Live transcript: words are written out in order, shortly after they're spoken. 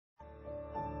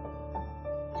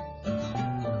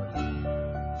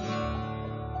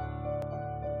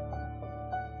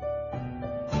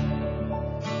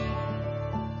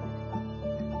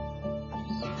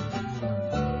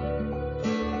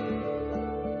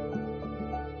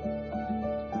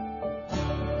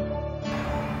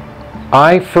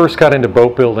I first got into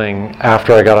boat building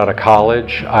after I got out of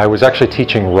college. I was actually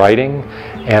teaching writing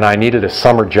and I needed a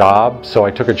summer job, so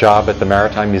I took a job at the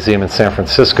Maritime Museum in San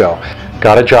Francisco.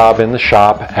 Got a job in the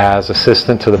shop as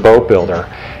assistant to the boat builder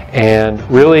and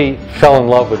really fell in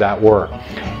love with that work.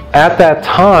 At that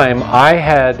time, I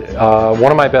had,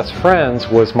 one of my best friends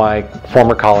was my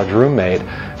former college roommate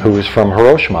who was from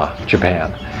Hiroshima,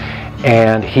 Japan.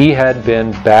 And he had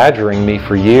been badgering me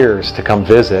for years to come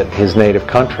visit his native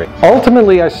country.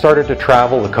 Ultimately, I started to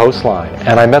travel the coastline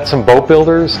and I met some boat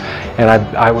builders, and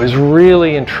I was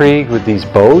really intrigued with these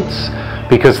boats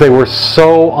because they were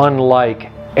so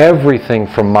unlike everything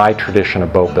from my tradition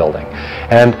of boat building.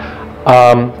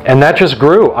 And that just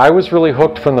grew. I was really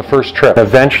hooked from the first trip.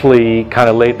 Eventually kind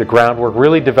of laid the groundwork,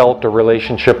 really developed a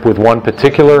relationship with one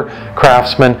particular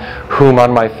craftsman whom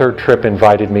on my third trip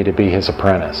invited me to be his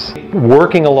apprentice.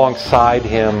 Working alongside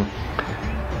him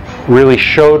really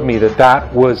showed me that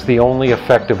that was the only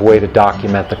effective way to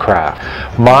document the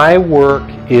craft. My work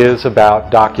is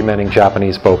about documenting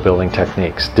Japanese boat building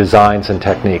techniques, designs and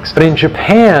techniques. But in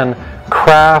Japan,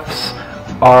 crafts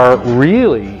are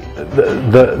really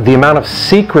the amount of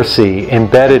secrecy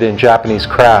embedded in Japanese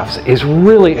crafts is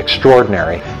really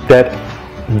extraordinary, that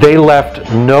they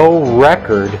left no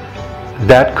record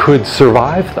that could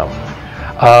survive them.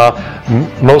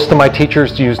 Most of my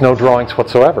teachers used no drawings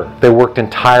whatsoever. They worked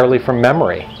entirely from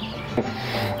memory.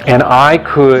 And I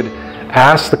could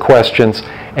ask the questions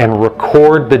and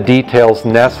record the details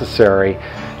necessary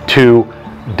to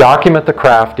document the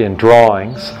craft in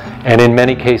drawings, and in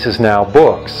many cases now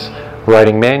books,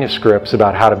 writing manuscripts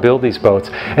about how to build these boats.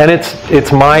 And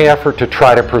it's my effort to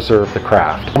try to preserve the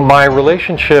craft. My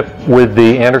relationship with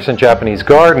the Anderson Japanese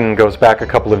Garden goes back a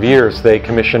couple of years. They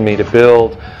commissioned me to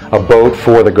build a boat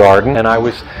for the garden, and I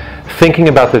was thinking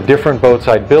about the different boats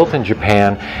I'd built in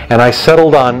Japan, and I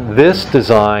settled on this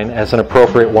design as an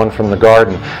appropriate one from the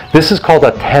garden. This is called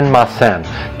a tenmasen.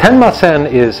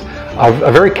 Tenmasen is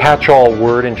a very catch-all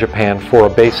word in Japan for a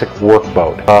basic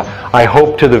workboat. I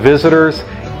hope to the visitors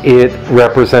it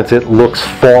looks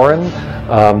foreign.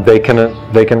 They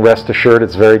can rest assured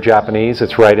it's very Japanese.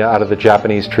 It's right out of the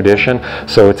Japanese tradition,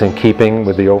 so it's in keeping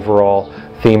with the overall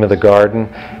theme of the garden.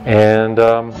 And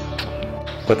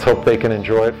let's hope they can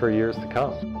enjoy it for years to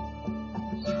come.